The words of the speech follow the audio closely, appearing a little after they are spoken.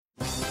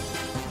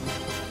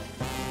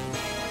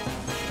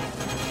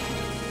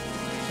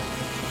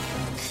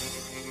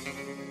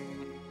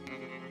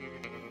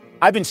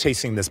I've been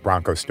chasing this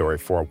Bronco story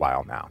for a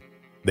while now.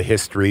 The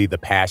history, the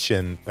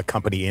passion, the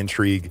company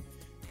intrigue,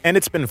 and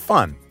it's been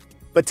fun.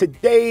 But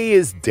today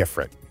is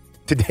different.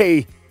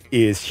 Today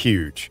is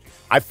huge.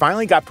 I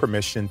finally got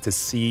permission to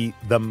see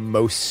the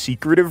most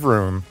secretive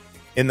room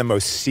in the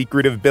most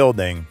secretive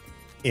building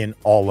in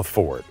all of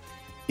Ford.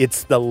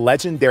 It's the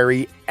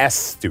legendary S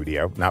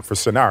Studio, not for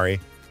Sonari,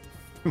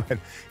 but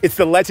it's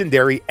the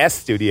legendary S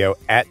Studio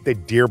at the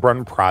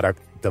Dearborn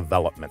Product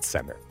Development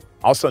Center,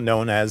 also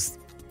known as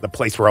the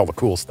place where all the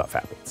cool stuff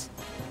happens.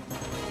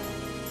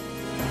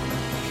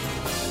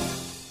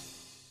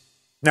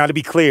 Now, to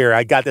be clear,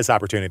 I got this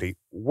opportunity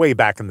way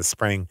back in the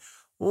spring,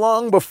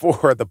 long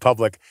before the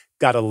public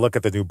got a look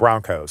at the new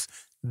Broncos.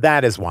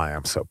 That is why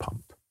I'm so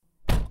pumped.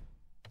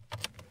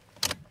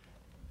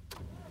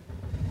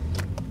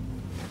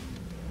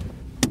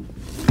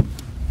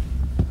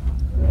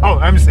 Oh,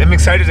 I'm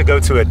excited to go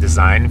to a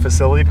design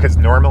facility because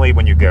normally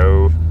when you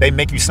go, they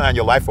make you sign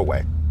your life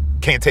away.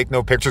 Can't take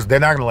no pictures. They're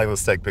not going to let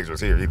us take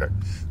pictures here either.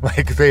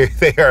 Like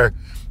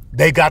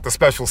they got the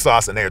special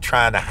sauce and they're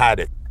trying to hide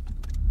it.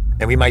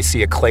 And we might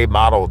see a clay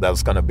model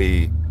that's going to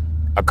be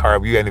a car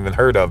we haven't even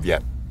heard of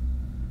yet.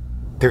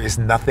 There is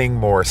nothing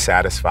more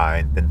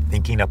satisfying than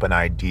thinking up an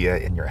idea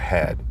in your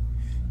head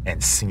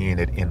and seeing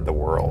it in the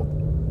world.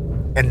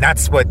 And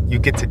that's what you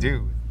get to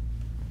do.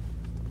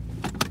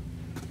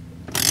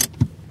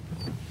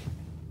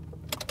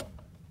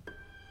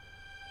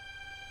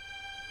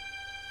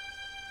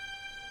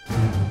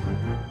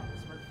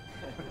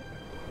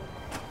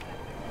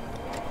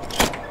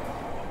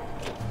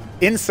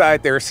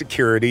 Inside there's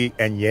security,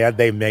 and yeah,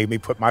 they made me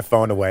put my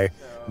phone away.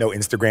 No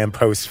Instagram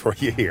posts for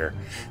you here.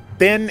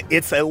 Then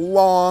it's a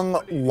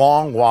long,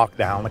 long walk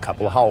down a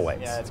couple of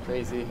hallways. Yeah, it's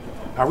crazy.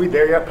 Are we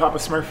there yet, Papa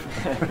Smurf?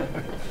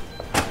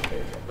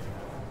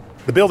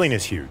 The building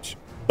is huge.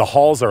 The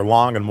halls are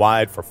long and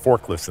wide for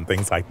forklifts and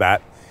things like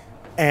that.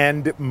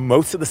 And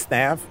most of the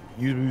staff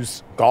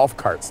use golf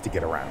carts to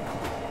get around.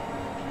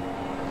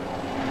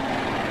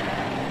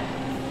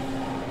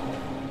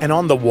 And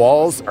on the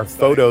walls are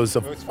photos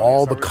of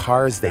all the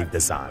cars they've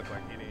designed.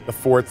 The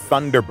Ford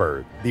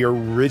Thunderbird, the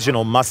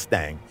original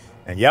Mustang,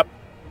 and yep,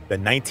 the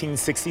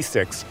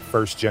 1966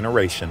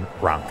 first-generation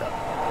Bronco.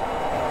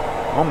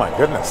 Oh my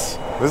goodness,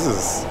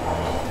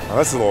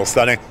 that's a little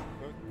stunning.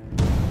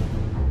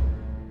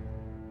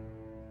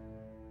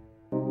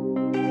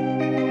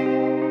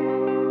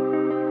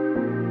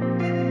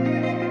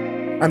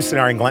 I'm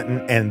Sonari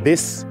Glinton, and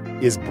this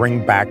is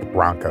Bring Back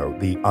Bronco,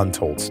 the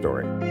untold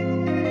story.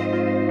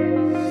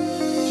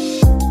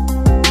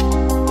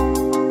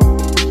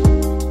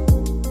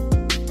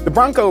 The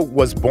Bronco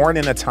was born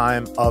in a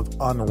time of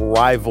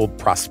unrivaled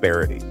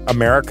prosperity.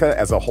 America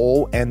as a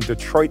whole, and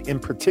Detroit in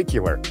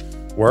particular,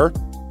 were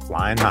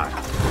flying high.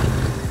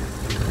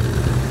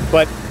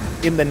 But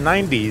in the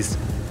 90s,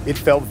 it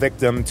fell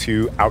victim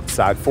to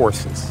outside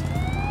forces.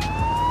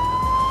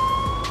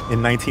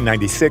 In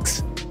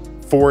 1996,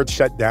 Ford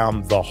shut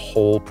down the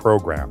whole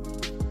program.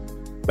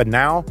 But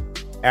now,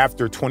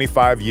 after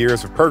 25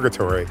 years of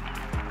purgatory,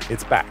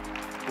 it's back.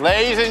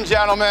 Ladies and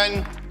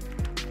gentlemen,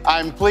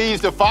 I'm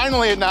pleased to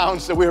finally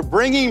announce that we're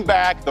bringing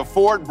back the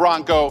Ford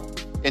Bronco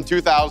in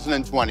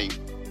 2020.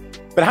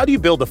 But how do you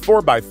build a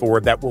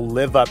 4x4 that will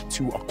live up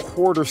to a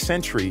quarter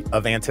century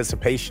of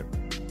anticipation?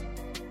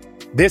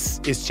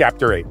 This is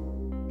Chapter 8.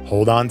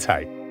 Hold on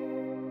tight.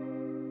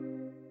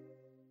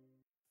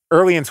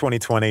 Early in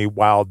 2020,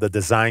 while the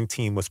design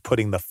team was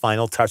putting the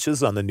final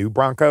touches on the new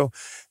Bronco,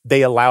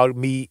 they allowed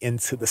me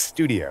into the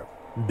studio.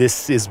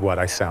 This is what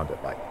I sounded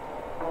like.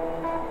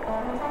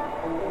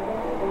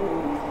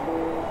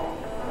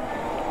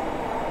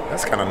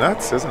 That's kind of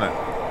nuts, isn't it?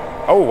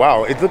 Oh,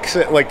 wow. It looks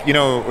like,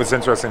 what's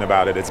interesting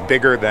about it, it's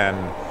bigger than,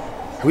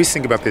 I always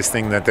think about this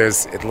thing that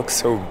it looks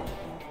so...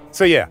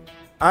 So yeah,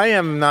 I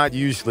am not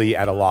usually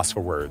at a loss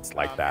for words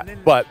like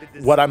that. But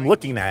what I'm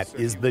looking at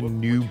is the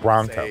new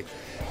Bronco.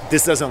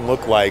 This doesn't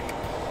look like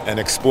an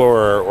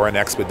Explorer or an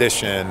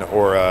Expedition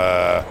or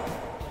a...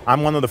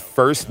 I'm one of the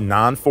first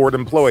non-Ford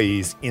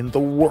employees in the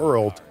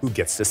world who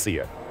gets to see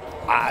it.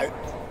 I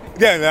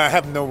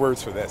have no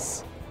words for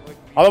this.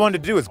 All I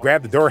wanted to do is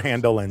grab the door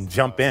handle and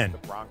jump in,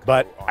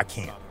 but I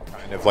can't.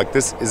 Kind of like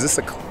this, is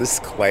this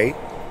clay?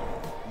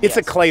 It's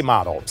a clay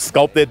model,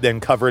 sculpted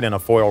and covered in a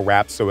foil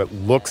wrap so it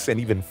looks and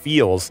even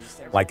feels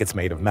like it's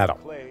made of metal.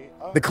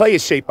 The clay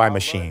is shaped by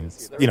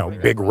machines,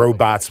 big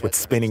robots with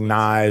spinning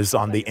knives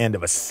on the end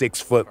of a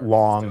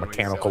 6-foot-long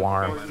mechanical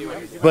arm.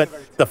 But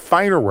the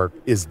finer work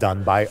is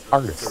done by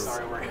artists.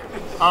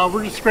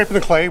 We're just scraping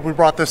the clay. We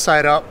brought this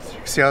side up. You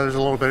can see how there's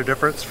a little bit of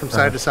difference from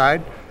side to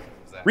side.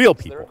 Real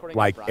people,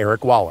 like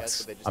Eric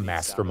Wallace, a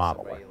master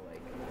modeler.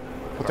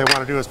 What they want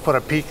to do is put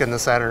a peak in the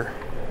center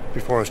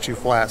before it's too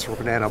flat, so we're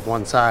going to end up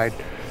one side,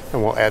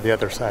 and we'll add the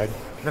other side.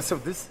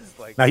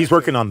 Now, he's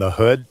working on the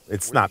hood.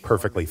 It's not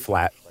perfectly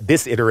flat.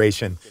 This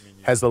iteration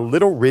has a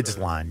little ridge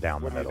line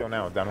down the middle.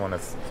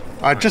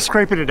 Just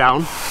scraping it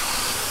down.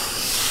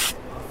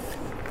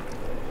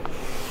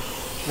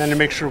 Then to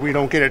make sure we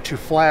don't get it too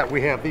flat,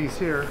 we have these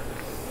here.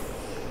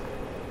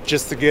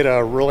 just to get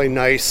a really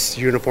nice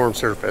uniform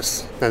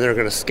surface. Then they're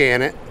going to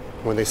scan it.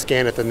 When they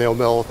scan it, then they'll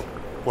mill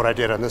what I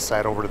did on this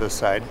side over to this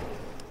side.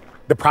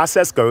 The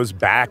process goes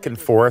back and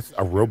forth.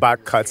 A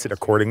robot cuts it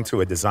according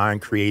to a design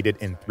created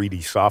in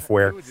 3D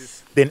software.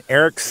 Then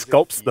Eric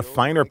sculpts the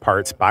finer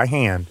parts by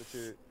hand.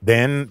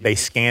 Then they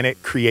scan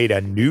it, create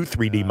a new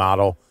 3D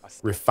model,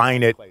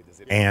 refine it,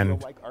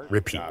 and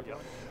repeat.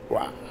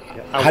 Wow.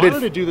 I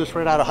wanted to do this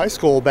right out of high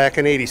school back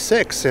in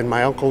 '86, and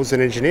my uncle was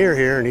an engineer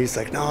here, and he's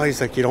like, no, you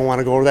don't want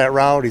to go that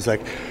route. He's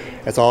like,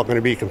 it's all going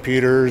to be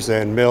computers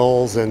and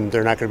mills, and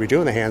they're not going to be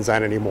doing the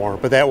hands-on anymore.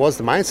 But that was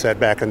the mindset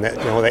back in the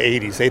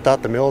 80s. They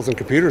thought the mills and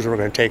computers were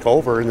going to take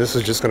over, and this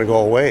is just going to go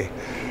away.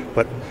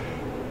 But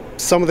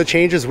some of the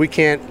changes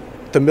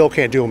the mill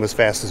can't do them as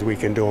fast as we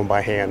can do them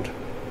by hand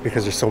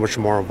because there's so much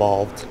more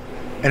involved.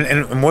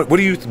 And what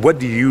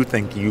do you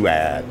think you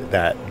add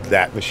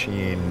that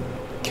machine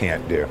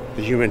can't do?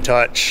 The human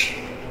touch.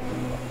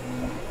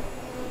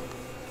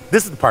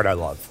 This is the part I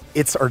love.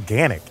 It's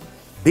organic.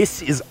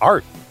 This is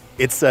art.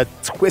 It's a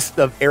twist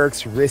of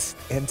Eric's wrist,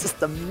 and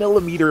just a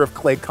millimeter of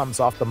clay comes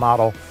off the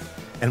model.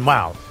 And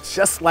wow,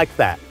 just like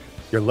that,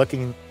 you're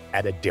looking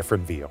at a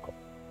different vehicle.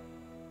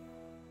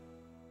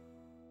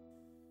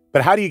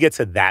 But how do you get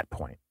to that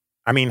point?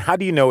 I mean, how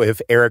do you know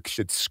if Eric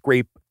should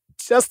scrape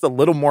just a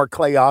little more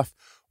clay off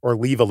or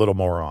leave a little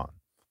more on?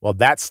 Well,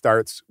 that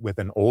starts with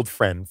an old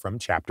friend from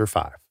Chapter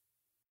 5.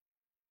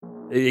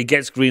 It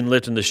gets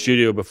greenlit in the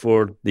studio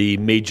before the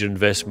major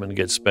investment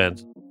gets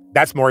spent.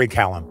 That's Maury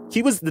Callum.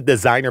 He was the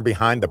designer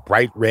behind the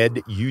bright red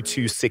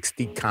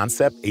U260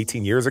 concept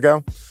 18 years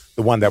ago,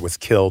 the one that was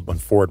killed when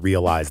Ford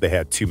realized they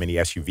had too many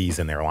SUVs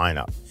in their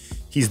lineup.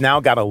 He's now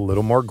got a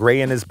little more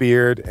gray in his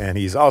beard, and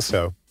he's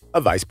also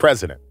a vice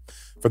president.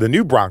 For the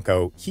new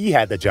Bronco, he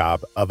had the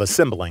job of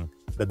assembling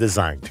the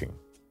design team.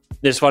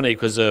 It's funny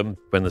because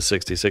when the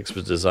 66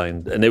 was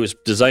designed, and it was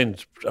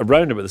designed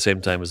around about the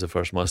same time as the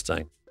first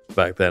Mustang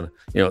back then,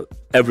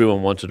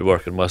 everyone wanted to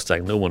work in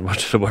Mustang. No one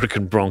wanted to work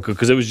in Bronco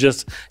because it was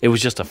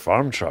just a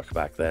farm truck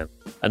back then.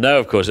 And now,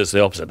 of course, it's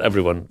the opposite.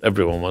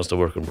 Everyone wants to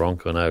work in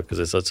Bronco now because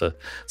it's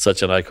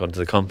such an icon to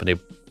the company.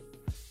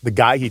 The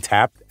guy he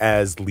tapped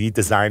as lead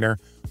designer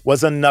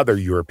was another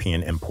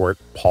European import,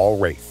 Paul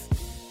Wraith.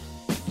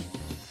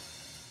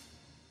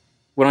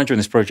 When I joined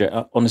this project,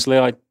 honestly,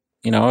 I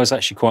was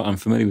actually quite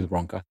unfamiliar with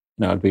Bronco.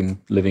 I'd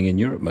been living in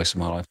Europe most of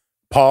my life.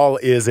 Paul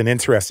is an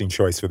interesting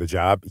choice for the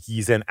job.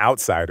 He's an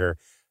outsider,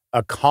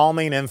 a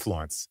calming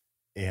influence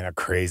in a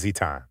crazy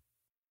time.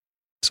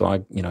 So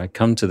I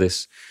come to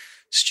this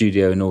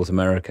studio in North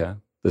America.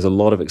 There's a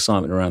lot of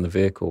excitement around the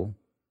vehicle,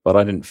 but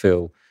I didn't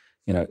feel,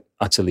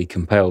 utterly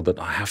compelled that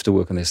I have to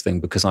work on this thing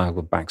because I have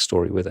a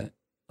backstory with it.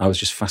 I was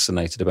just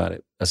fascinated about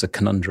it as a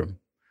conundrum.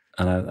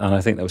 And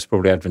I think that was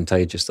probably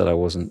advantageous that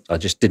I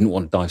just didn't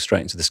want to dive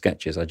straight into the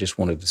sketches. I just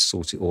wanted to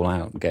sort it all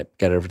out and get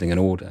everything in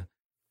order.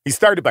 He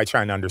started by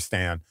trying to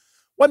understand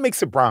what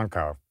makes a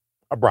Bronco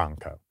a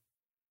Bronco.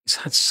 It's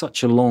had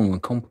such a long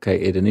and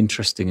complicated and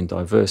interesting and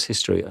diverse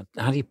history.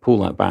 How do you pull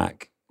that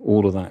back,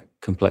 all of that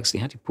complexity?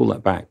 How do you pull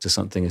that back to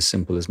something as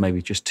simple as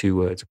maybe just 2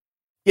 words?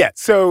 Yeah,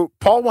 so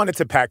Paul wanted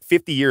to pack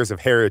 50 years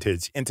of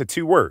heritage into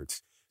 2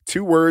 words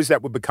that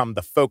would become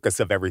the focus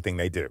of everything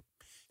they do.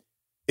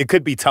 It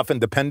could be tough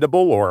and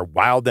dependable or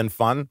wild and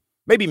fun.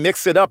 Maybe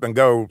mix it up and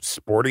go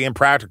sporty and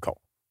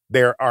practical.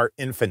 There are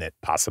infinite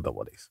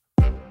possibilities.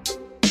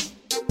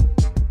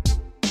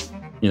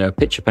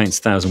 Picture paints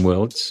 1,000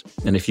 words.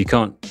 And if you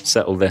can't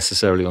settle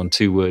necessarily on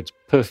 2 words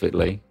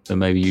perfectly, then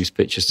maybe use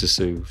pictures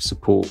to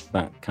support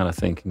that kind of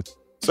thinking.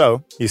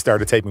 So he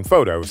started taping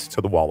photos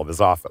to the wall of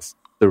his office.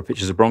 There are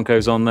pictures of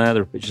Broncos on there.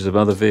 There are pictures of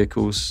other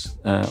vehicles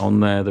on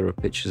there. There are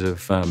pictures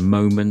of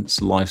moments,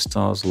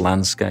 lifestyles,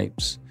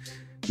 landscapes,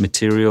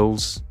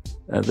 materials.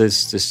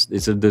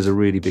 There's a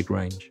really big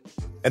range.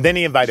 And then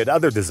he invited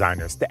other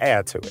designers to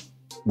add to it.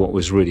 What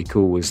was really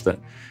cool was that,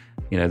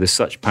 there's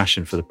such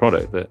passion for the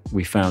product that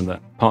we found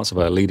that parts of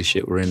our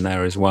leadership were in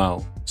there as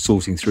well,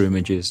 sorting through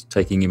images,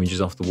 taking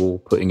images off the wall,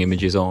 putting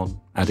images on,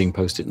 adding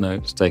Post-it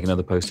notes, taking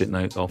other Post-it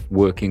notes off,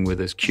 working with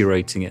us,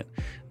 curating it.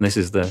 And this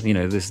is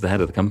the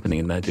head of the company,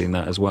 and they're doing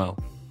that as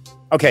well.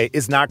 Okay,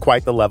 it's not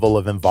quite the level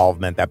of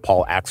involvement that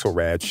Paul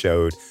Axelrad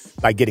showed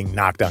by getting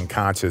knocked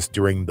unconscious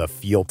during the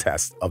field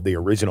test of the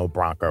original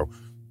Bronco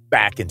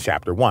back in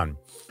Chapter 1.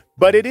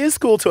 But it is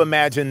cool to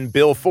imagine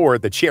Bill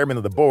Ford, the chairman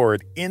of the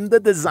board, in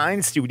the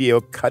design studio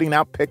cutting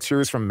out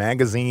pictures from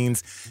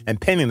magazines and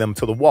pinning them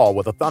to the wall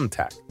with a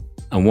thumbtack.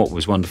 And what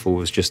was wonderful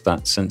was just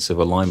that sense of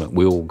alignment.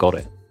 We all got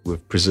it.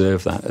 We've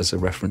preserved that as a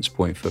reference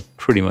point for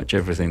pretty much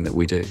everything that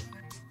we do.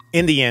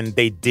 In the end,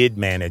 they did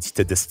manage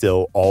to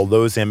distill all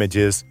those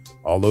images,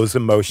 all those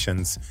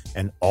emotions,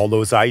 and all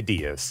those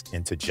ideas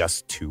into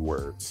just 2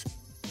 words.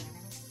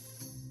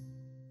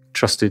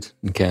 Trusted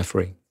and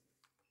carefree.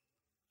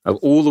 Of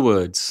all the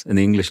words in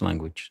the English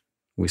language,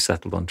 we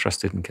settled on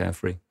trusted and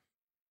carefree.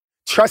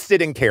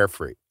 Trusted and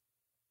carefree.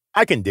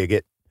 I can dig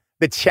it.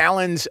 The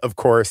challenge, of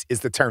course, is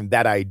to turn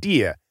that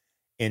idea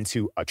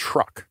into a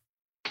truck.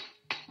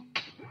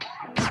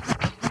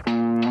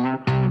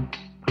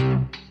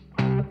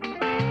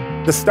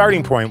 The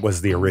starting point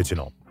was the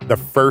original, the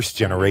first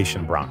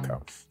generation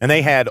Bronco. And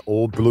they had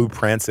old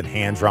blueprints and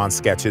hand-drawn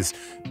sketches,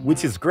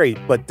 which is great,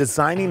 but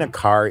designing a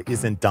car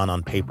isn't done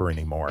on paper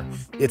anymore.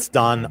 It's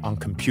done on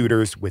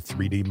computers with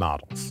 3D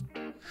models.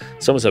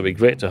 Someone said it'd be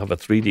great to have a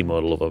 3D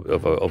model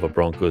of a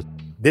Bronco.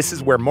 This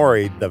is where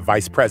Maury, the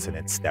vice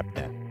president, stepped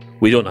in.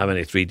 We don't have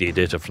any 3D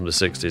data from the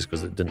 60s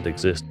because it didn't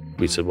exist.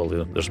 We said, well,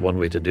 there's one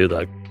way to do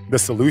that. The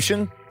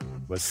solution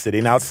was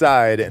sitting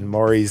outside in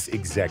Maury's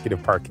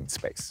executive parking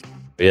space.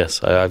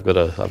 Yes, I've got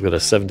a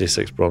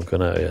 76 Bronco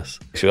now, yes.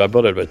 Actually, I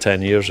bought it about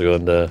 10 years ago,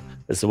 and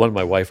it's the one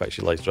my wife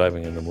actually likes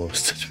driving in the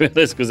most, to be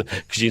honest, because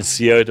you can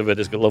see out of it.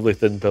 It's got lovely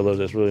thin pillars.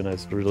 It's really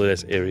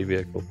nice, airy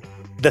vehicle.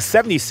 The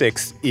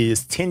 76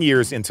 is 10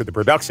 years into the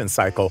production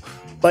cycle,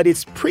 but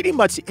it's pretty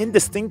much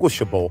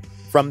indistinguishable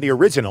from the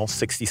original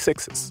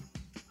 66s.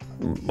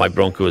 My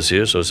Bronco was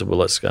here, so I said, well,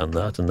 let's scan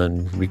that, and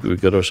then we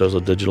got ourselves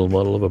a digital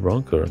model of a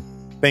Bronco.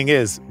 Thing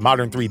is,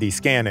 modern 3D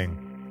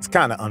scanning is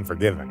kind of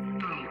unforgiving.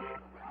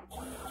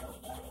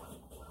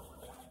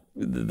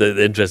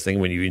 The interesting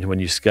when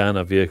you scan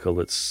a vehicle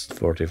that's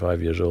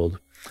 45 years old,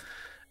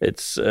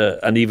 it's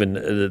and even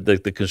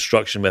the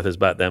construction methods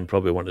back then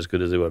probably weren't as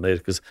good as they were now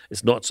because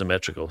it's not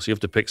symmetrical. So you have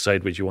to pick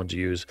side which you want to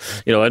use.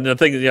 And the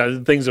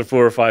thing, things are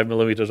 4 or 5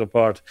 millimeters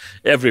apart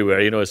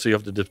everywhere. So you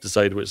have to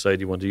decide which side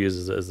you want to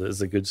use as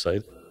the good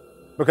side.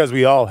 Because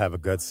we all have a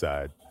good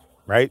side,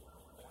 right?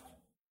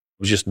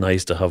 It was just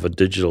nice to have a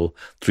digital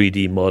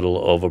 3D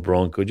model of a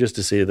Bronco, just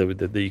to say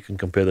that you can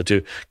compare the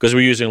two. Because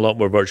we're using a lot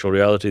more virtual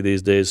reality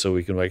these days, so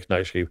we can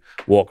actually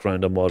walk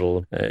around a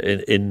model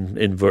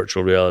in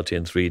virtual reality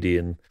in 3D,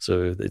 and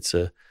so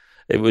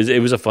it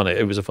was a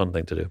fun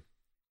thing to do.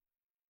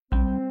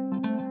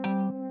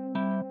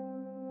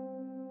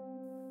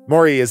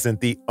 Maury isn't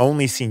the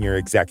only senior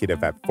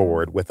executive at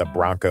Ford with a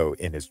Bronco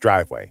in his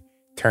driveway.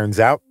 Turns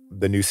out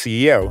the new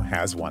CEO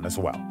has one as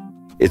well.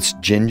 It's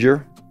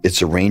ginger. It's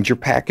a Ranger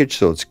package,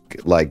 so it's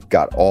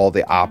got all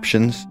the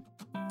options.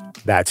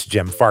 That's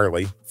Jim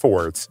Farley,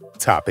 Ford's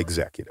top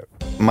executive.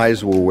 Might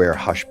as well wear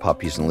hush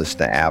puppies and listen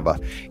to ABBA.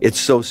 It's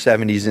so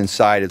 70s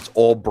inside. It's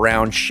all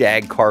brown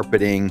shag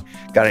carpeting,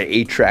 got an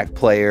 8-track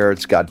player.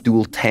 It's got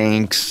dual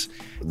tanks,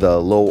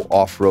 the low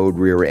off-road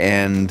rear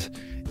end.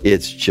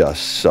 It's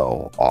just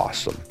so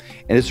awesome.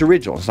 And it's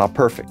original. It's not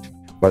perfect,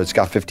 but it's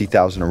got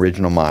 50,000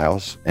 original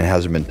miles and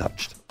hasn't been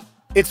touched.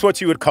 It's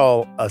what you would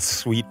call a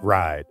sweet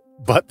ride.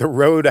 But the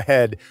road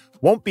ahead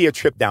won't be a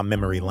trip down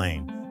memory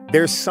lane.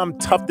 There's some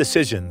tough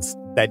decisions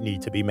that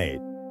need to be made.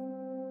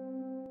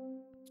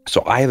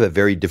 So I have a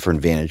very different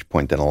vantage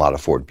point than a lot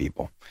of Ford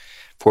people.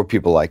 Ford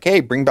people are like, hey,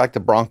 bring back the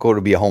Bronco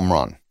to be a home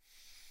run.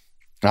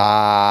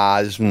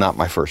 This is not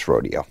my first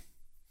rodeo.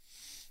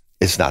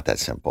 It's not that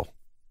simple.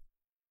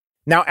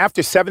 Now,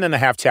 after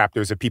 7.5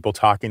 chapters of people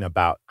talking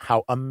about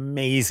how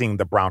amazing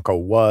the Bronco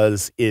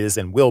was, is,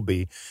 and will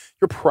be,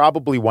 you're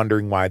probably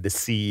wondering why the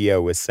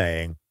CEO is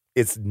saying,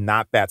 it's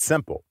not that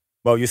simple.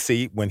 Well, you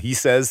see, when he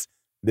says,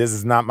 this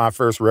is not my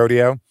first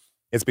rodeo,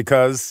 it's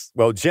because,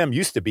 Jim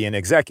used to be an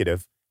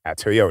executive at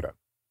Toyota.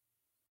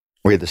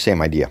 We had the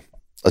same idea.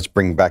 Let's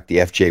bring back the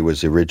FJ was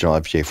the original.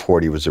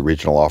 FJ40 was the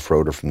original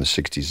off-roader from the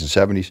 60s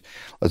and 70s.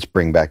 Let's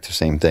bring back the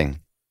same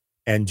thing.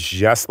 And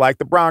just like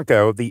the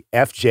Bronco, the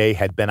FJ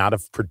had been out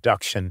of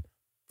production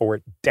for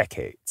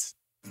decades.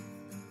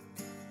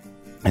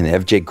 And the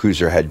FJ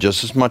Cruiser had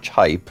just as much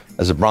hype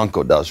as the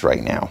Bronco does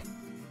right now.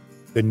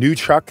 The new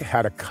truck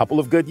had a couple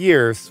of good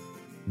years,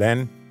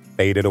 then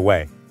faded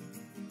away.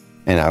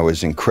 And I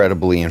was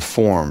incredibly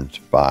informed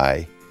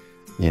by,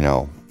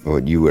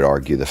 what you would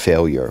argue the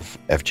failure of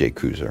FJ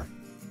Cruiser.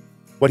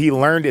 What he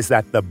learned is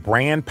that the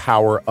brand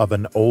power of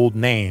an old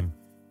name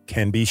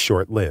can be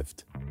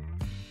short-lived.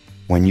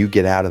 When you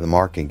get out of the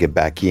market and get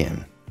back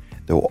in,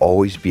 there will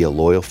always be a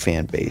loyal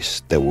fan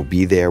base that will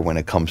be there when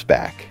it comes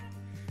back.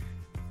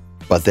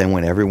 But then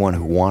when everyone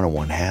who wanted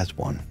one has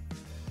one,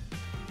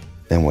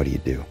 then what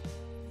do?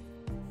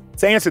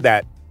 To answer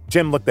that,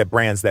 Jim looked at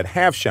brands that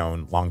have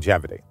shown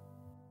longevity.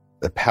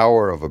 The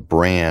power of a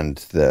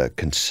brand, the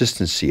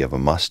consistency of a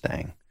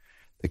Mustang,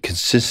 the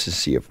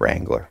consistency of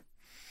Wrangler,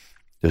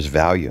 there's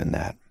value in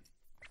that.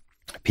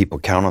 People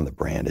count on the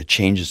brand. It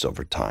changes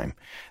over time.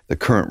 The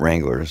current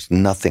Wrangler is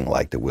nothing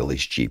like the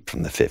Willys Jeep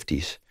from the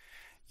 50s.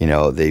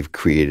 They've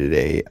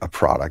created a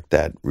product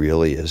that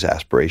really is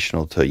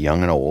aspirational to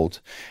young and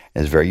old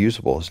and is very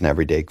usable as an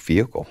everyday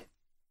vehicle.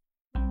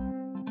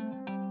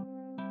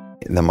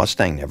 The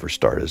Mustang never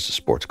started as a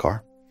sports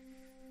car.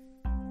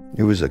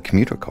 It was a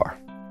commuter car.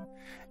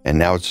 And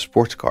now it's a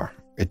sports car.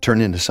 It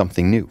turned into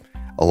something new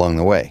along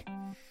the way.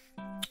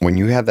 When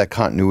you have that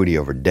continuity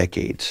over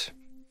decades,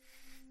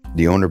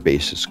 the owner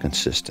base is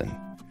consistent.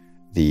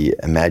 The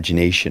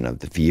imagination of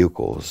the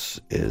vehicles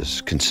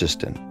is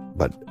consistent,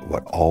 but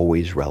what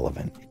always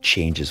relevant, it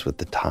changes with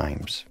the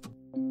times.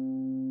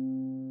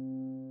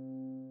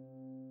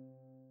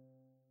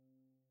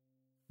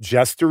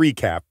 Just to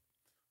recap,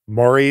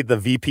 Maury, the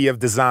VP of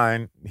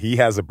design, he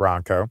has a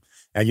Bronco.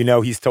 And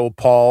he's told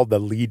Paul, the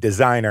lead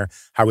designer,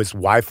 how his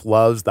wife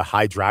loves the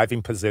high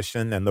driving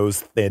position and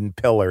those thin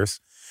pillars.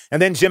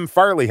 And then Jim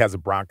Farley has a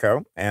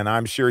Bronco, and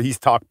I'm sure he's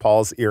talked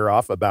Paul's ear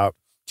off about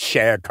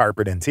shag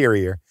carpet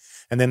interior.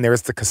 And then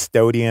there's the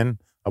custodian,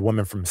 a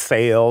woman from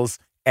sales.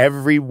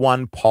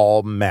 Everyone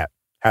Paul met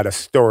had a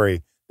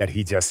story that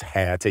he just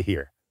had to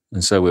hear.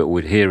 And so what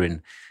we'd hear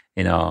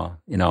in our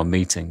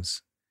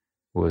meetings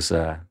was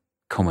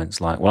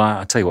comments like, well,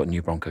 I'll tell you what a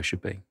new Bronco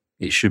should be.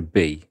 It should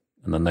be.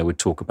 And then they would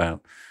talk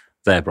about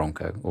their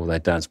Bronco or their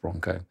dad's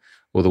Bronco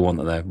or the one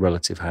that their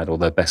relative had or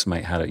their best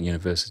mate had at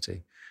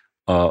university.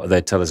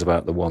 They'd tell us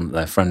about the one that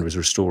their friend was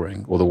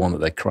restoring or the one that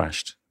they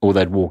crashed. Or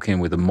they'd walk in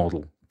with a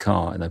model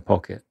car in their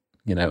pocket,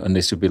 and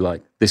this would be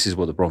like, this is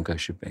what the Bronco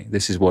should be.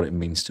 This is what it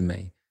means to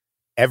me.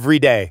 Every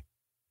day,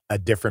 a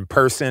different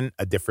person,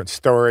 a different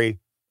story,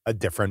 a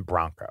different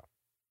Bronco.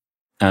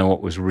 And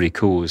what was really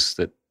cool is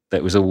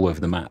that was all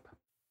over the map.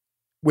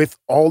 With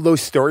all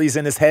those stories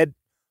in his head,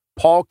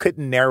 Paul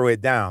couldn't narrow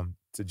it down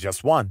to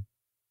just one.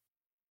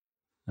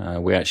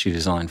 We actually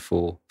designed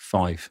for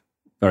 5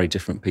 very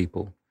different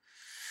people.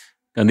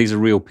 And these are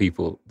real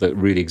people that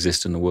really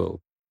exist in the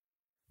world.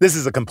 This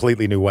is a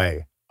completely new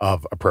way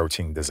of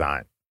approaching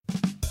design.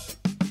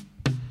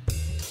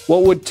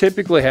 What would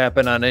typically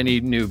happen on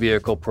any new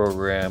vehicle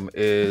program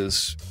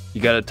is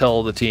you got to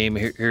tell the team,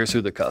 here's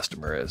who the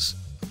customer is.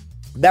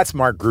 That's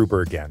Mark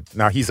Gruber again.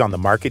 Now, he's on the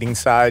marketing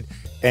side,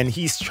 and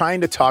he's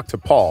trying to talk to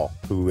Paul,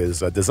 who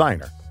is a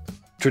designer.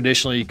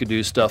 Traditionally, you could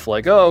do stuff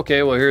like, oh,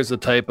 okay, well, here's the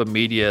type of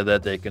media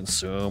that they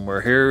consume,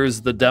 or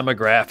here's the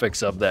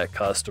demographics of that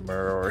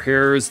customer, or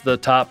here's the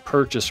top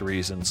purchase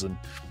reasons. And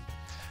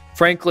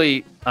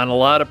frankly, on a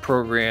lot of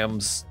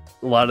programs,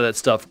 a lot of that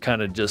stuff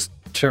kind of just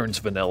turns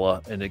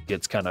vanilla and it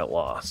gets kind of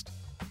lost.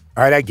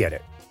 All right, I get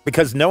it.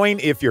 Because knowing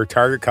if your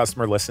target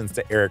customer listens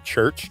to Eric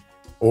Church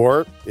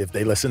or if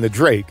they listen to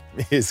Drake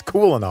is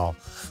cool and all.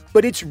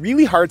 But it's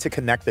really hard to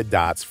connect the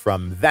dots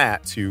from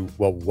that to,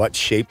 well, what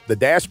shape the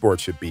dashboard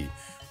should be,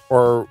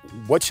 or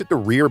what should the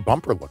rear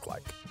bumper look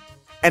like?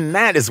 And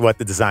that is what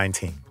the design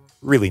team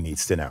really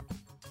needs to know.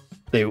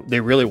 They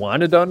really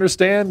wanted to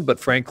understand, but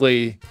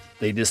frankly,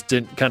 they just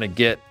didn't kind of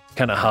get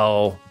kind of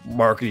how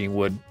marketing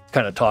would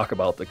kind of talk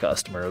about the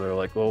customer. They're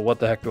like, well, what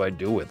the heck do I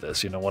do with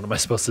this? What am I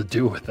supposed to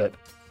do with it?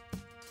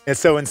 And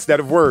so instead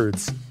of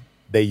words,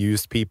 they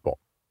used people.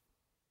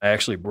 I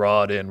actually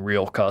brought in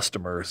real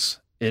customers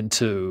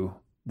into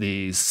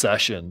these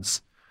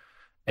sessions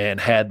and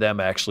had them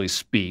actually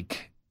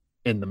speak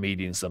in the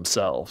meetings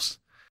themselves.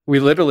 We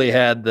literally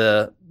had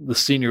the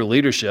senior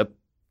leadership,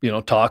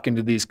 talking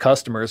to these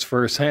customers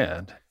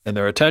firsthand, and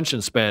their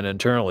attention span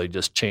internally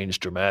just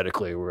changed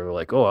dramatically. We're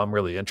like, oh, I'm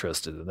really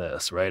interested in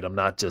this, right? I'm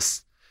not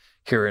just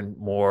hearing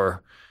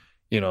more,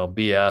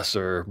 BS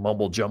or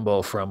mumble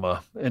jumbo from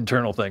a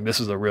internal thing. This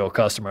is a real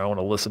customer. I want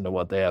to listen to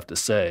what they have to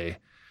say.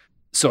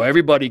 So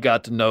everybody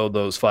got to know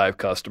those 5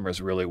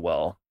 customers really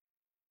well.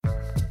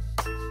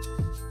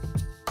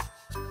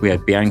 We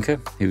had Bianca,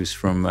 who's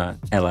from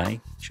LA.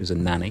 She was a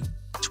nanny,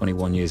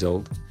 21 years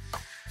old.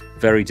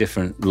 Very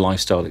different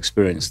lifestyle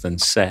experience than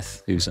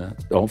Seth, who's an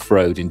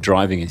off-road and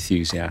driving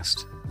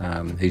enthusiast,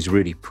 who's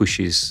really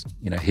pushes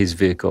his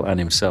vehicle and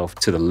himself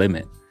to the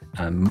limit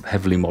and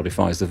heavily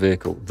modifies the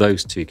vehicle.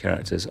 Those 2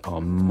 characters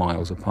are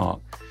miles apart.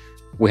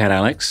 We had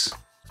Alex,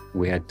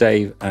 we had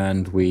Dave,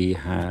 and we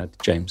had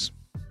James.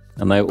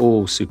 And they're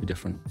all super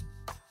different.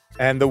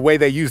 And the way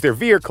they use their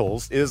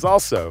vehicles is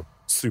also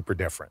super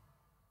different.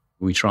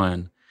 We try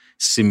and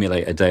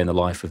simulate a day in the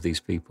life of these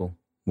people,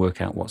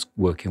 work out what's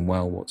working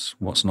well,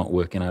 what's not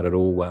working out at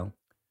all well.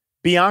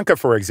 Bianca,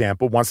 for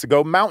example, wants to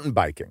go mountain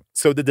biking.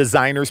 So the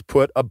designers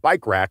put a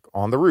bike rack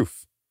on the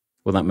roof.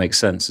 Well, that makes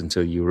sense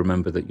until you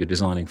remember that you're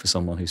designing for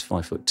someone who's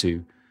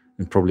 5'2"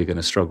 and probably going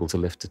to struggle to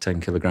lift a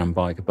 10-kilogram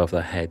bike above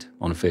their head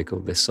on a vehicle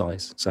this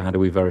size. So how do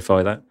we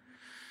verify that?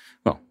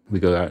 Well, we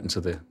go out into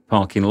the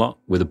parking lot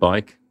with a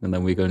bike, and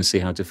then we go and see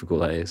how difficult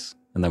that is.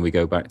 And then we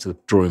go back to the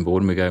drawing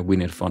board and we go, we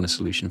need to find a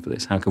solution for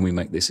this. How can we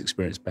make this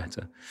experience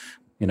better?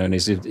 And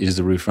is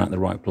the roof rack the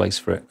right place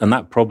for it? And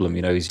that problem,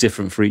 is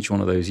different for each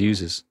one of those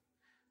users.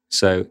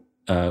 So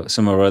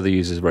some of our other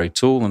users are very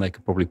tall and they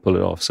could probably pull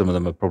it off. Some of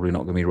them are probably not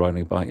going to be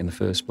riding a bike in the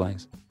first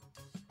place.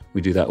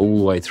 We do that all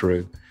the way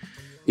through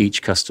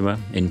each customer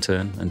in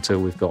turn until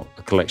we've got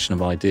a collection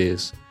of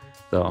ideas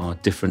that are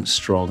different,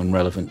 strong, and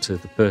relevant to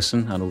the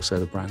person and also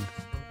the brand.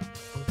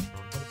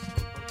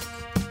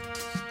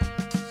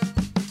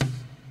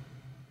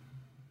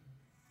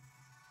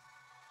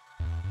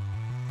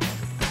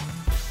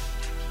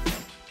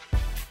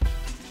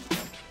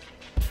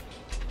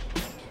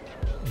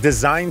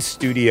 Design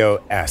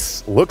Studio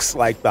S looks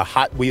like the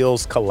Hot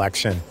Wheels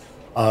collection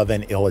of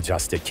an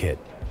ill-adjusted kid.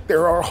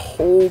 There are a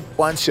whole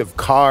bunch of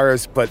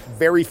cars, but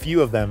very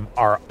few of them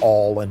are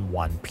all in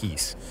one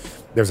piece.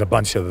 There's a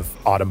bunch of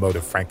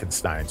automotive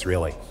Frankensteins,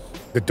 really.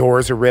 The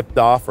doors are ripped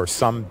off, or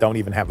some don't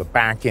even have a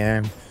back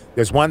end.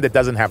 There's one that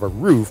doesn't have a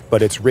roof,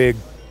 but it's rigged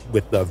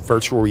with the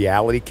virtual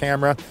reality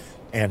camera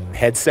and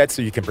headset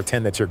so you can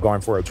pretend that you're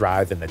going for a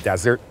drive in the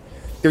desert.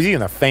 There's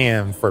even a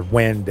fan for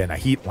wind and a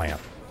heat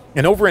lamp.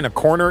 And over in a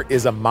corner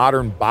is a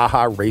modern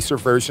Baja Racer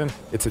version.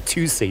 It's a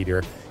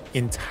 2-seater,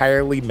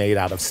 entirely made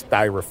out of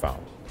styrofoam.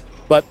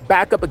 But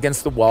back up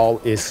against the wall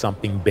is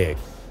something big,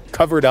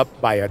 covered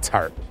up by a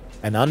tarp.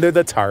 And under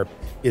the tarp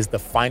is the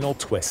final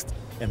twist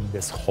in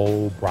this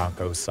whole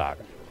Bronco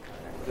saga.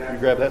 You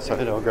grab that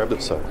side, I'll grab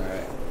this side.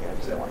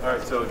 All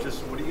right, so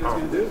just what are you guys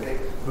going to do?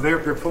 Well,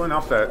 they're pulling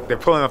up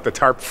the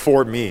tarp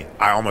for me.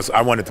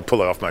 I wanted to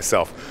pull it off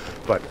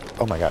myself, but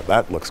oh my God,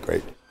 that looks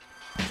great.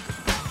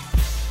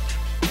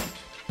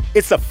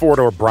 It's a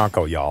four-door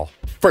Bronco, y'all.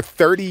 For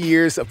 30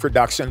 years of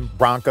production,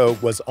 Bronco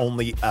was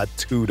only a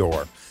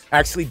two-door.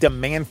 Actually,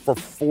 demand for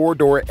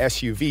four-door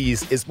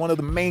SUVs is one of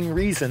the main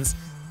reasons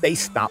they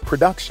stopped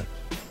production.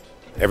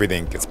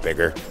 Everything gets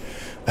bigger.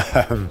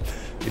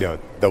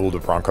 The older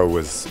Bronco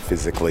was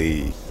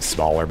physically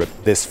smaller, but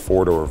this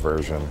four-door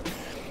version,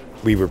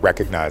 we would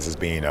recognize as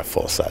being a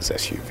full-size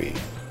SUV.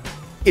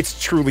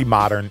 It's truly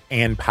modern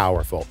and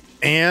powerful,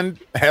 and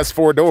has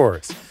four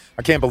doors.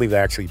 I can't believe they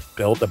actually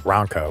built a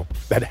Bronco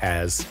that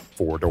has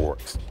four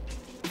doors.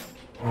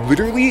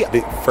 Literally,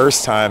 the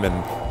first time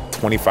in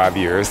 25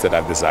 years that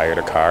I've desired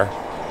a car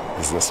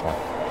is this one.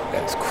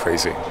 That is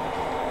crazy.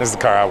 This is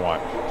the car I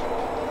want.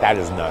 That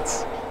is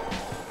nuts.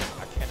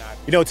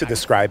 To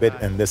describe it,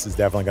 and this is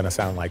definitely going to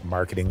sound like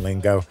marketing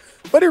lingo,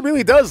 but it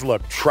really does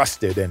look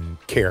trusted and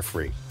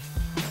carefree.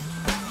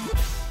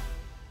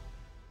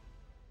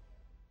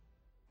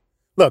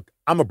 Look,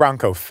 I'm a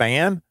Bronco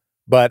fan,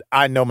 but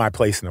I know my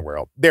place in the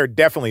world. There are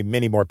definitely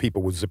many more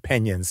people whose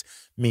opinions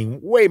mean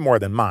way more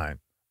than mine.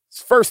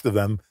 First of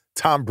them,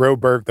 Tom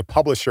Broberg, the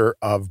publisher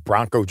of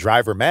Bronco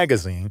Driver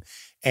magazine,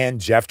 and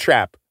Jeff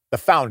Trapp, the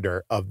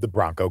founder of the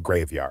Bronco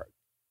Graveyard.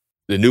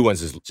 The new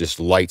ones is just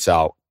lights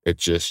out.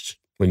 It's just,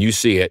 when you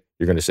see it,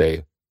 you're going to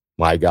say,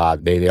 my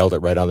God, they nailed it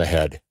right on the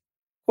head.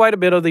 Quite a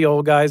bit of the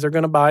old guys are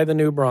going to buy the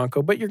new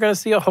Bronco, but you're going to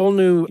see a whole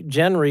new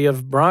genre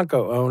of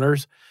Bronco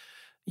owners.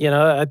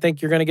 I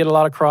think you're going to get a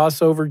lot of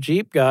crossover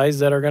Jeep guys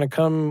that are going to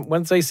come,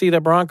 once they see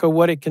the Bronco,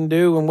 what it can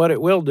do and what it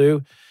will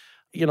do,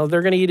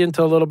 they're going to eat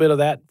into a little bit of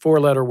that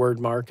four-letter word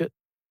market.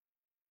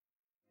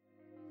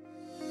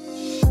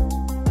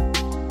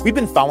 We've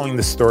been following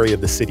the story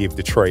of the city of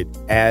Detroit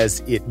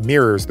as it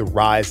mirrors the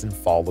rise and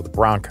fall of the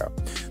Bronco.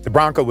 The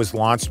Bronco was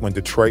launched when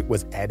Detroit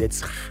was at its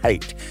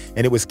height,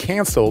 and it was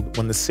canceled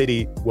when the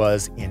city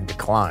was in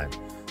decline.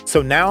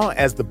 So now,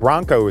 as the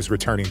Bronco is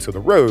returning to the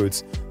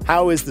roads,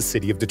 how is the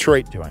city of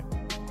Detroit doing?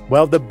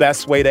 Well, the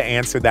best way to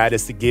answer that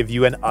is to give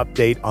you an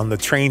update on the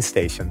train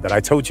station that I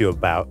told you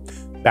about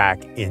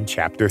back in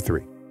Chapter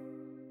 3.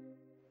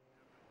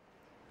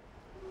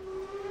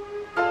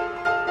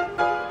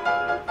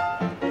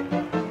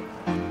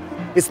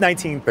 It's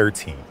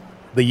 1913,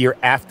 the year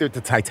after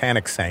the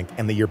Titanic sank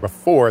and the year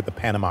before the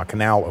Panama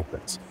Canal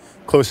opens.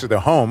 Closer to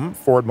home,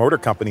 Ford Motor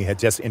Company had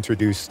just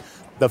introduced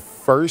the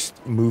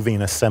first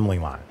moving assembly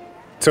line.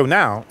 So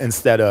now,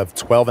 instead of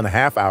 12 and a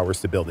half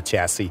hours to build a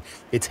chassis,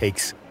 it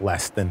takes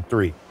less than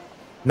 3.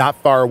 Not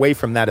far away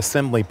from that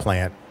assembly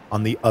plant,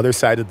 on the other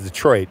side of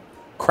Detroit,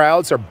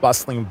 crowds are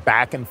bustling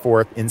back and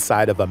forth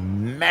inside of a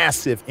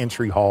massive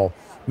entry hall.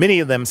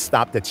 Many of them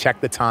stop to check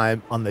the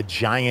time on the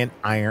giant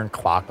iron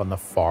clock on the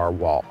far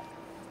wall.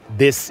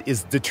 This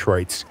is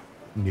Detroit's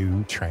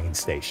new train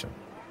station.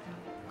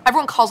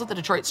 Everyone calls it the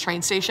Detroit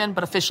train station,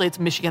 but officially it's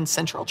Michigan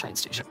Central train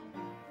station.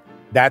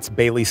 That's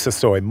Bailey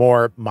Sasoy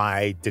Moore,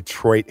 my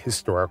Detroit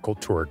historical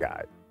tour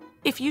guide.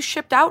 If you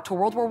shipped out to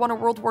World War I or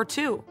World War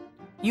II,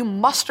 you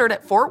mustered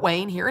at Fort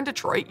Wayne here in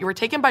Detroit, you were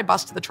taken by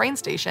bus to the train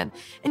station,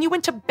 and you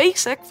went to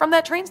basic from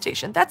that train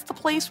station. That's the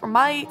place where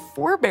my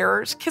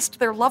forebears kissed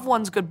their loved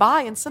ones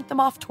goodbye and sent them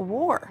off to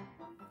war.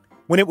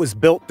 When it was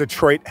built,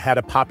 Detroit had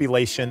a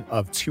population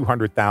of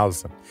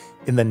 200,000.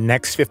 In the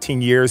next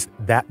 15 years,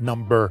 that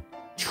number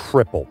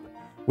tripled,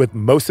 with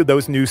most of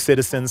those new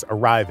citizens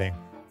arriving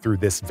through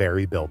this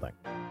very building.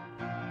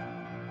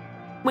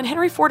 When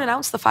Henry Ford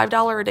announced the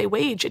 $5 a day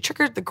wage, it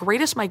triggered the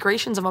greatest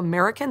migrations of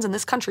Americans in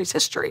this country's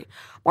history.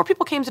 More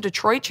people came to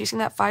Detroit chasing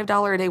that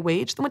 $5 a day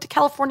wage than went to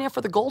California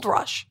for the gold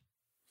rush.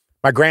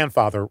 My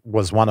grandfather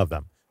was one of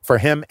them. For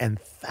him and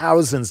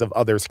thousands of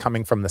others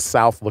coming from the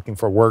South looking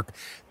for work,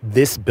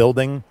 this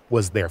building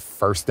was their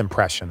first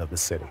impression of the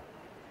city.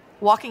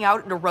 Walking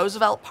out into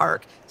Roosevelt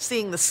Park,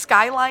 seeing the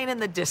skyline in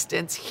the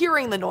distance,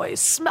 hearing the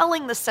noise,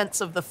 smelling the scents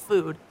of the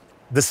food.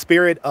 The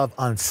spirit of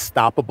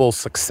unstoppable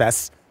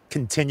success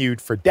continued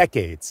for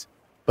decades,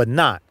 but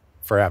not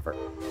forever.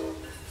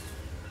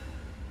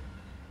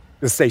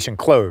 The station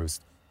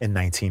closed in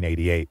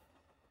 1988.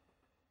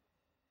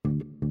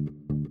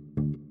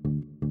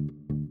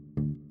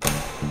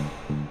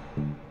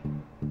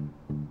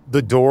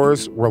 The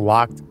doors were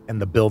locked and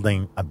the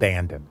building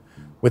abandoned.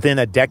 Within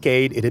a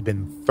decade, it had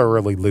been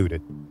thoroughly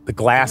looted. The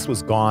glass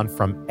was gone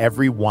from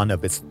every one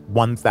of its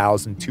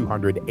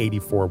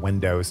 1,284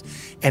 windows,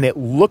 and it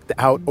looked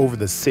out over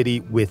the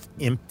city with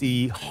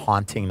empty,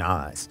 haunting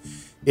eyes.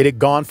 It had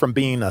gone from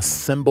being a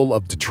symbol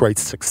of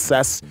Detroit's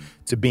success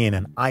to being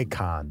an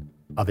icon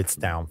of its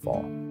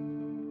downfall.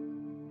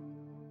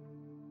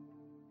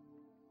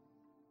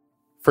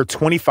 For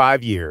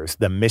 25 years,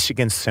 the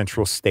Michigan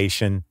Central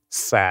Station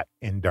sat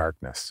in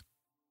darkness.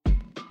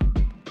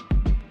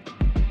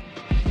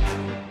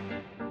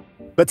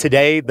 But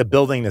today, the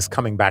building is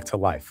coming back to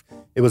life.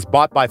 It was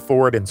bought by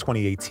Ford in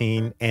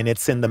 2018, and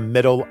it's in the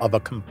middle of a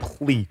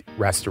complete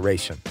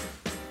restoration.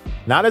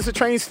 Not as a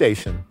train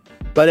station,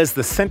 but as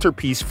the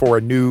centerpiece for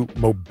a new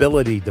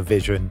mobility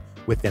division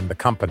within the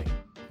company.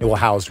 It will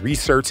house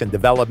research and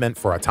development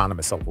for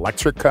autonomous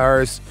electric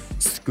cars,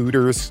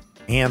 scooters,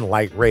 and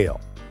light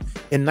rail.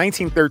 In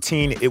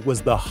 1913, it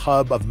was the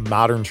hub of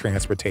modern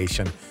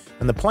transportation,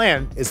 and the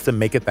plan is to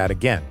make it that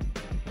again.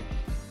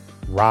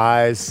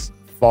 Rise,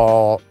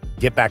 fall,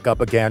 get back up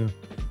again.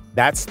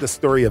 That's the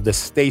story of this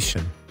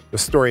station, the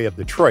story of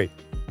Detroit,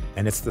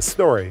 and it's the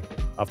story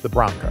of the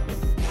Bronco.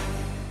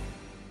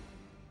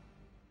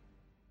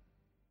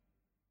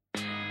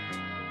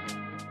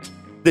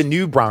 The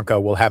new Bronco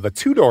will have a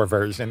 2-door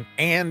version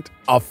and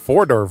a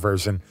 4-door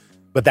version,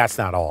 but that's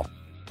not all.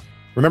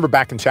 Remember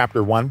back in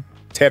Chapter 1,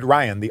 Ted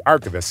Ryan, the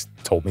archivist,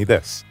 told me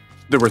this.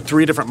 There were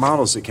 3 different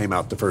models that came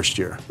out the first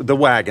year. The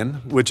wagon,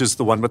 which is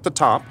the one with the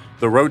top.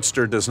 The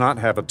Roadster does not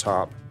have a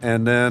top.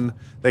 And then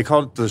they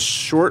called it the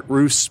Short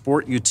Roof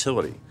Sport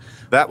Utility.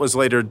 That was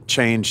later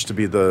changed to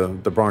be the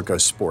Bronco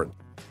Sport.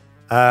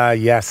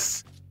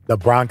 Yes, the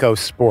Bronco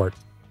Sport,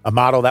 a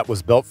model that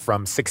was built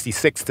from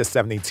 66 to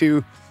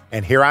 72.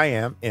 And here I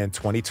am in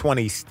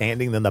 2020,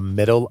 standing in the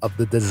middle of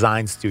the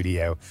design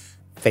studio,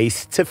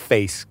 face to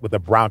face with a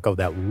Bronco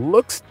that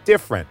looks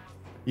different,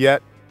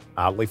 yet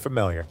oddly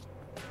familiar.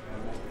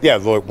 Yeah,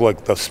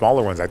 look, the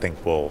smaller ones I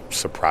think will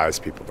surprise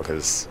people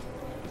because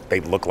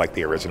they look like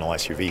the original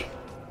SUV.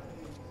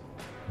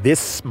 This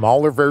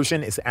smaller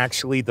version is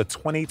actually the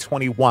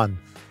 2021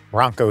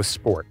 Bronco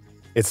Sport.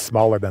 It's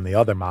smaller than the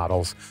other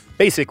models,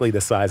 basically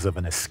the size of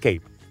an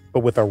Escape,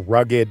 but with a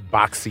rugged,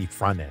 boxy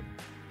front end.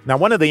 Now,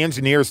 one of the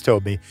engineers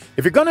told me,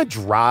 if you're going to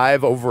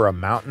drive over a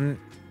mountain,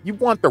 you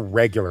want the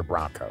regular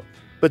Bronco.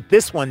 But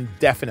this one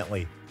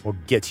definitely will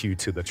get you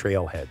to the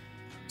trailhead.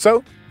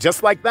 So,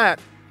 just like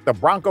that, the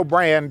Bronco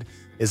brand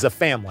is a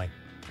family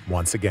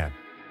once again.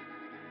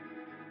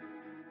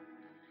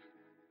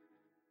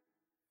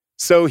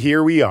 So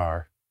here we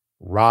are.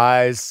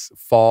 Rise,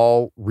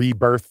 fall,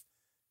 rebirth.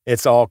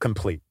 It's all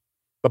complete.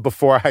 But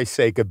before I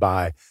say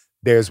goodbye,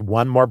 there's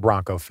one more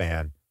Bronco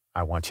fan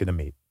I want you to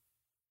meet.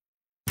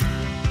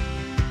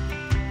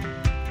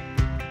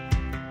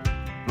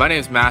 My name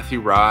is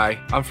Matthew Rye.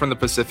 I'm from the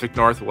Pacific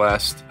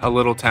Northwest, a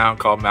little town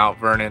called Mount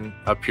Vernon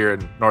up here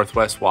in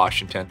Northwest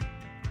Washington.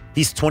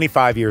 He's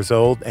 25 years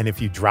old, and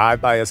if you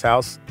drive by his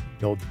house,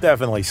 you'll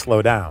definitely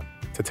slow down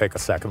to take a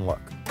second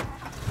look.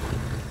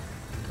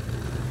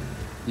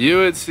 You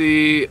would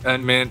see a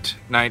mint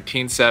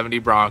 1970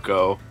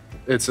 Bronco.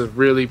 It's a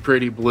really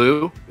pretty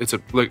blue. It's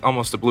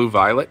almost a blue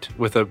violet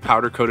with a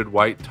powder-coated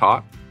white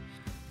top.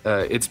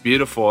 It's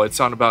beautiful. It's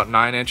on about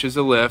 9 inches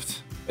of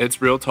lift.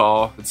 It's real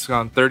tall. It's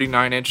on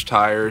 39-inch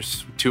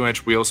tires,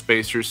 2-inch wheel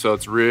spacers, so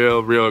it's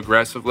real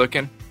aggressive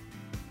looking.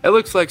 It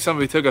looks like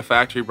somebody took a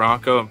factory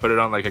Bronco and put it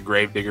on like a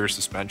Gravedigger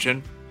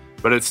suspension,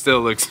 but it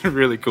still looks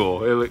really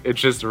cool.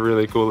 It's just a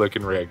really cool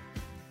looking rig.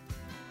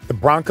 The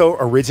Bronco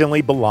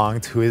originally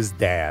belonged to his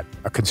dad,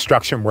 a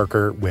construction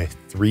worker with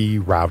 3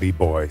 rowdy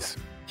boys.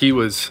 He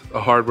was a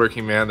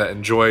hardworking man that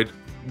enjoyed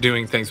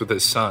doing things with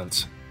his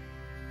sons.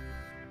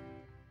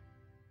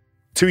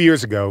 2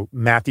 years ago,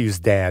 Matthew's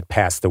dad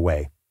passed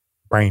away,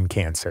 brain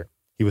cancer.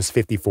 He was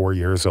 54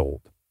 years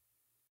old.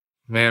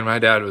 Man, my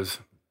dad was,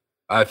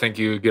 I think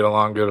you would get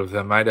along good with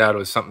him. My dad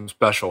was something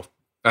special.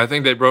 I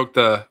think they broke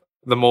the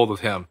mold with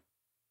him.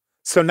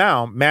 So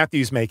now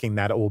Matthew's making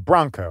that old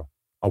Bronco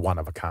a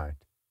one-of-a-kind.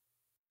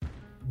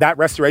 That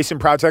restoration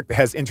project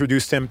has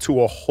introduced him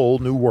to a whole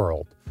new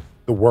world,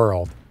 the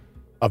world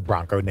of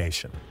Bronco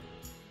Nation.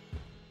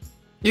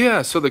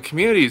 Yeah, so the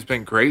community has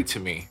been great to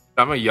me.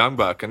 I'm a young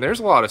buck, and there's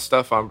a lot of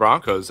stuff on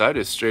Broncos I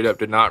just straight up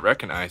did not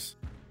recognize.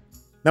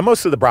 Now,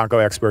 most of the Bronco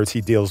experts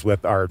he deals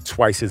with are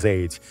twice his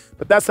age,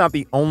 but that's not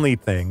the only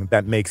thing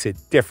that makes it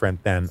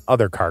different than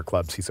other car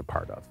clubs he's a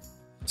part of.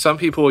 Some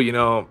people,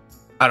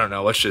 I don't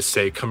know, let's just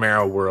say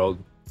Camaro world,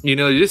 you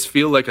just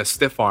feel like a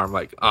stiff arm,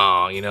 like,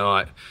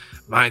 oh,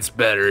 mine's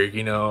better,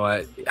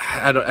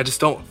 I just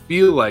don't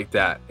feel like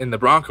that in the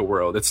Bronco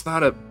world. It's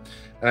not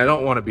and I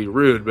don't want to be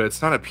rude, but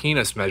it's not a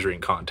penis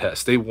measuring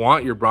contest. They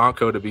want your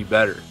Bronco to be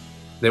better.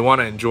 They want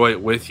to enjoy it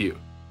with you.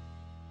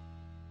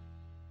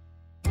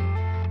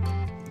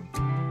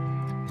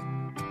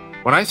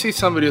 When I see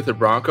somebody with a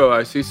Bronco,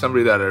 I see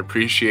somebody that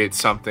appreciates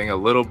something a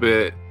little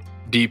bit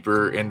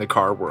deeper in the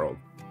car world.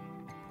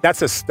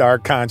 That's a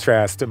stark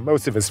contrast to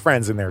most of his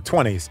friends in their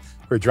 20s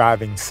who are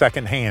driving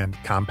secondhand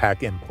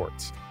compact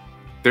imports.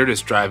 They're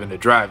just driving to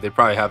drive. They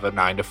probably have a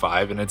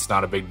 9-to-5, and it's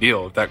not a big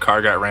deal. If that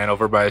car got ran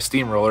over by a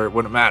steamroller, it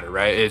wouldn't matter,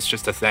 right? It's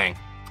just a thing.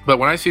 But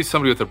when I see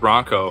somebody with a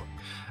Bronco,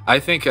 I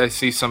think I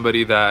see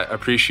somebody that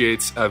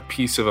appreciates a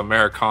piece of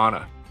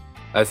Americana.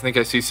 I think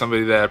I see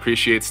somebody that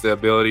appreciates the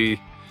ability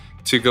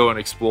to go and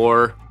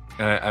explore.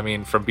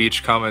 From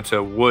beach combing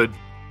to wood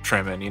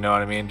trimming, you know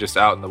what I mean? Just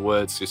out in the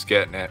woods, just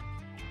getting it.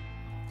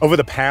 Over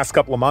the past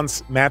couple of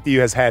months, Matthew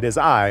has had his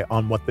eye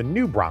on what the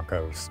new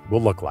Broncos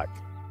will look like.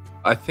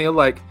 I feel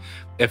like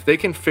if they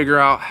can figure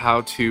out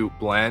how to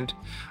blend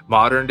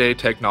modern day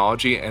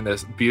technology and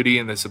the beauty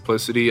and the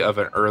simplicity of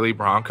an early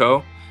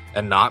Bronco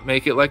and not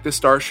make it like the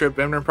Starship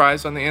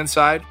Enterprise on the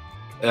inside,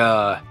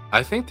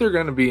 I think they're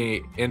going to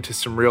be into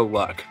some real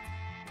luck.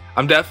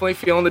 I'm definitely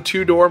feeling the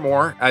 2-door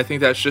more. I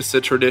think that's just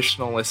a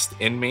traditionalist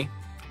in me,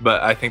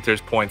 but I think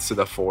there's points to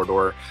the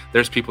 4-door.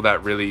 There's people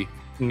that really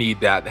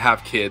need that,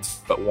 have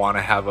kids but want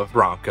to have a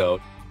Bronco.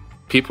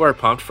 People are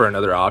pumped for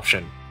another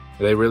option.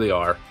 They really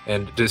are.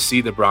 And to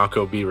see the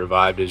Bronco be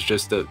revived is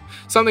just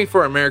something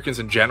for Americans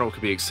in general to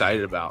be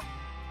excited about.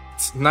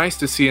 It's nice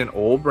to see an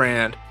old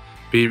brand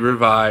be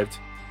revived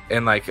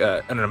in like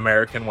an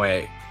American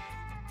way.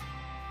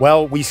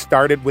 Well, we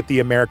started with the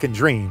American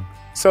dream,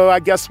 so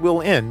I guess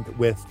we'll end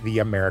with the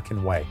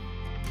American way.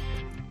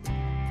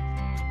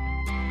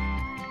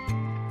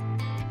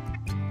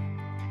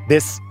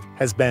 This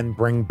has been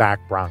Bring Back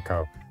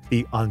Bronco,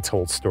 the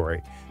untold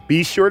story.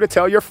 Be sure to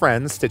tell your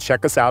friends to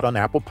check us out on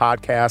Apple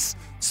Podcasts,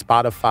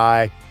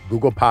 Spotify,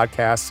 Google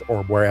Podcasts,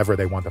 or wherever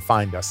they want to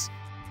find us.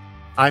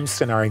 I'm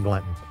Sonari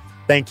Glinton.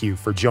 Thank you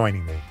for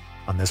joining me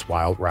on this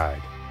wild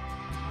ride.